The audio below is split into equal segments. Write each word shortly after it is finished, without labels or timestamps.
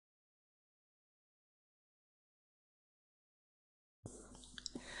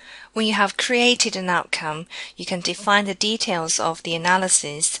When you have created an outcome, you can define the details of the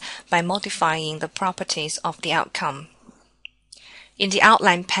analysis by modifying the properties of the outcome. In the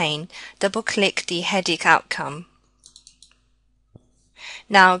outline pane, double-click the headache outcome.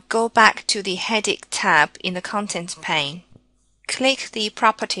 Now go back to the headache tab in the content pane. Click the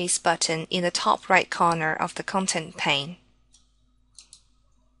Properties button in the top right corner of the content pane.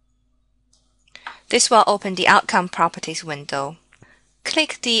 This will open the Outcome Properties window.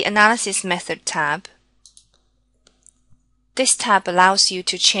 Click the Analysis Method tab. This tab allows you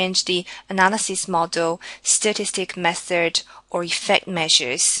to change the analysis model, statistic method, or effect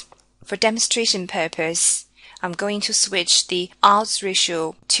measures. For demonstration purpose, I'm going to switch the odds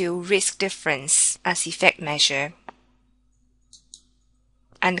ratio to risk difference as effect measure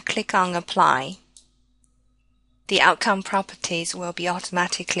and click on Apply. The outcome properties will be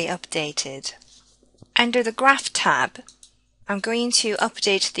automatically updated. Under the Graph tab, I'm going to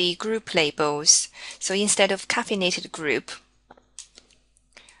update the group labels. So instead of caffeinated group,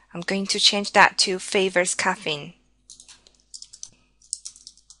 I'm going to change that to favors caffeine.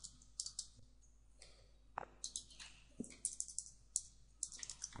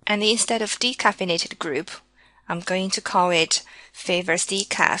 And instead of decaffeinated group, I'm going to call it favors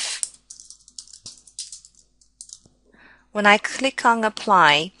decaf. When I click on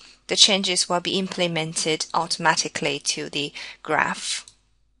Apply, the changes will be implemented automatically to the graph.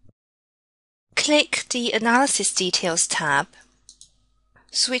 Click the Analysis Details tab.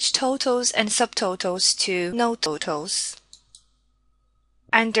 Switch totals and subtotals to no totals.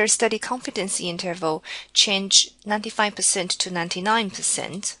 Under Study Confidence Interval, change 95% to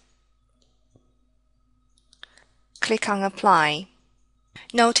 99%. Click on Apply.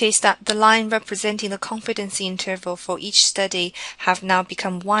 Notice that the line representing the confidence interval for each study have now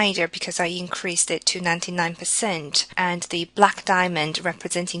become wider because I increased it to 99%, and the black diamond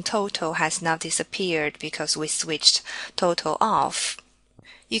representing total has now disappeared because we switched total off.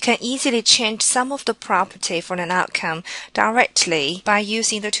 You can easily change some of the property for an outcome directly by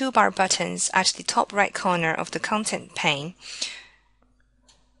using the toolbar buttons at the top right corner of the content pane.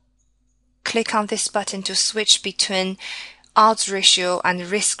 Click on this button to switch between odds ratio and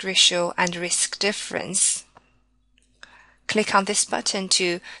risk difference. Click on this button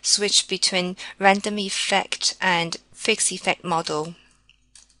to switch between random effect and fixed effect model.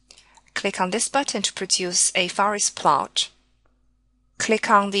 Click on this button to produce a forest plot. Click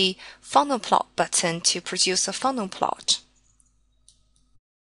on the funnel plot button to produce a funnel plot.